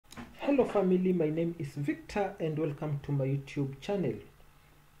Hello family, my name is Victor and welcome to my YouTube channel.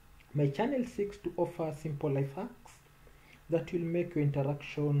 My channel seeks to offer simple life hacks that will make your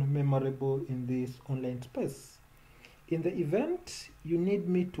interaction memorable in this online space. In the event you need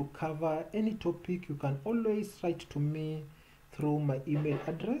me to cover any topic, you can always write to me through my email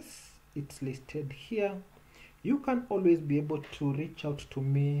address. It's listed here. You can always be able to reach out to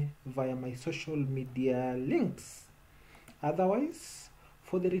me via my social media links. Otherwise,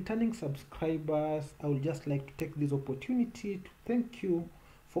 for the returning subscribers, I would just like to take this opportunity to thank you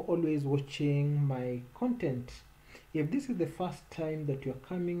for always watching my content. If this is the first time that you're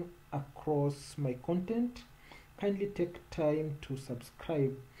coming across my content, kindly take time to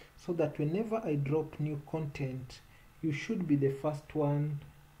subscribe so that whenever I drop new content, you should be the first one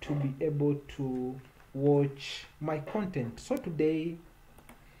to be able to watch my content. So today,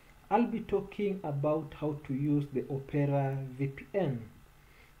 I'll be talking about how to use the Opera VPN.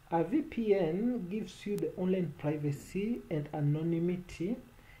 A VPN gives you the online privacy and anonymity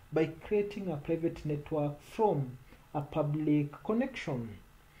by creating a private network from a public connection.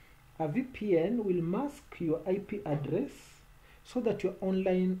 A VPN will mask your IP address so that your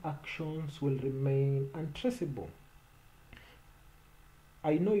online actions will remain untraceable.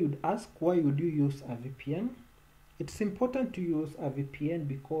 I know you'd ask, why would you use a VPN? It's important to use a VPN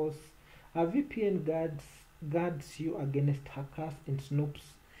because a VPN guards you against hackers and snoops,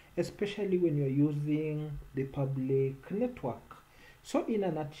 especially when you're using the public network. So in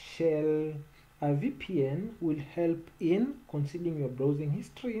a nutshell, a VPN will help in concealing your browsing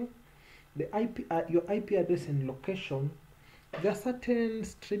history, your IP address and location. There are certain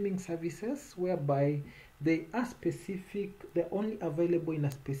streaming services whereby they're only available in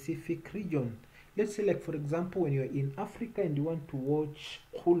a specific region. Let's say, like for example, when you're in Africa and you want to watch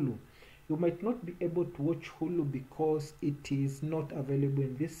Hulu, you might not be able to watch Hulu because it is not available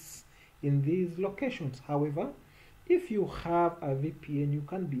in these locations. However, if you have a VPN, you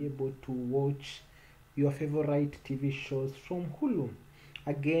can be able to watch your favorite TV shows from Hulu.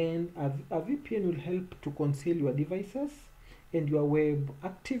 Again, a VPN will help to conceal your devices and your web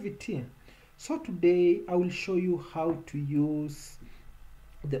activity. So today I will show you how to use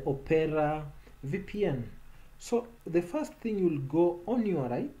the Opera VPN. So the first thing, you'll go on your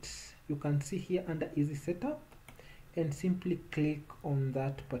right, you can see here under easy setup, and simply click on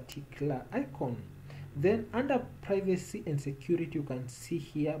that particular icon. Then under privacy and security, you can see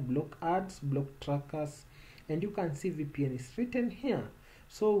here block ads, block trackers, and you can see VPN is written here.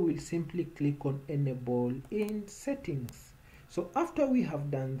 So we'll simply click on enable in settings. So after we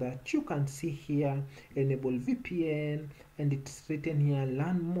have done that, you can see here enable VPN, and it's written here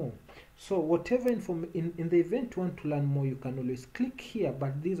learn more. So whatever information in the event you want to learn more, you can always click here.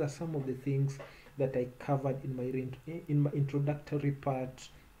 But these are some of the things that I covered in my introductory part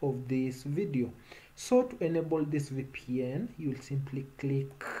of this video. So to enable this VPN, you'll simply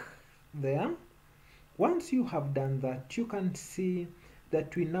click there. Once you have done that, you can see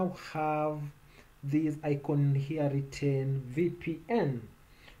that we now have this icon here written VPN.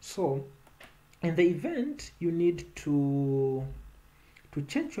 So in the event you need to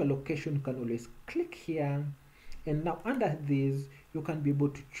change your location, you can always click here, and now under this you can be able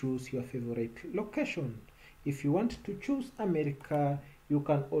to choose your favorite location. If you want to choose America, you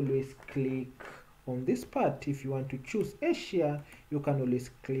can always click on this part. If you want to choose Asia, you can always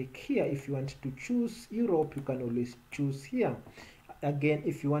click here. If you want to choose Europe, you can always choose here. Again,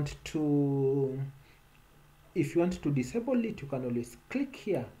 if you want to disable it, you can always click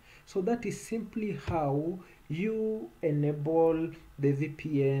here. So that is simply how you enable the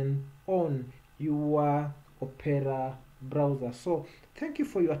VPN on your Opera browser. So thank you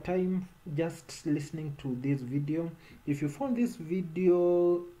for your time just listening to this video. If you found this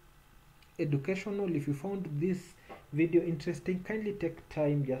video educational, if you found this video interesting, kindly take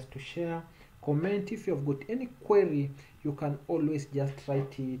time just to share, comment. If you have got any query, you can always just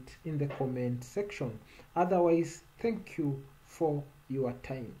write it in the comment section. Otherwise, thank you for your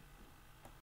time.